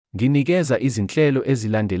Nginikeza izinhlelo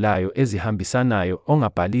ezilandelayo ezihambisanayo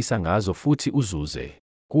ongabhalisa ngazo futhi uzuze.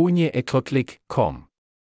 1. ecloclick.com.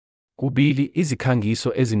 2.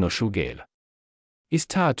 Izikhangiso ezinoshukela.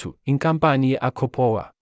 3. Inkampani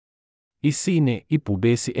ye-Aquapower. 4.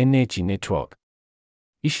 Ibhubesi Energy Network.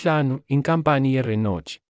 5. Inkampani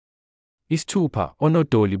ye-Renogy. 6.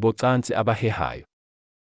 Onodoli bocansi abahehayo.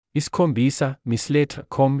 7.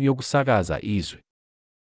 Misletter.com yokusakaza izwe.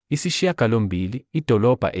 8.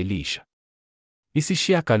 Idolobha elisha.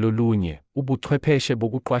 9. Ubuchwepheshe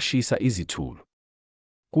bokuqwashisa izithulu.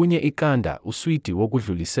 1. Uswidi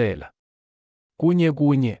wokudlulisela.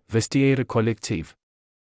 1. Vestiaire Collective.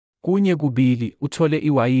 2. Uthole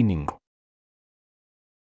iwayini ngqo.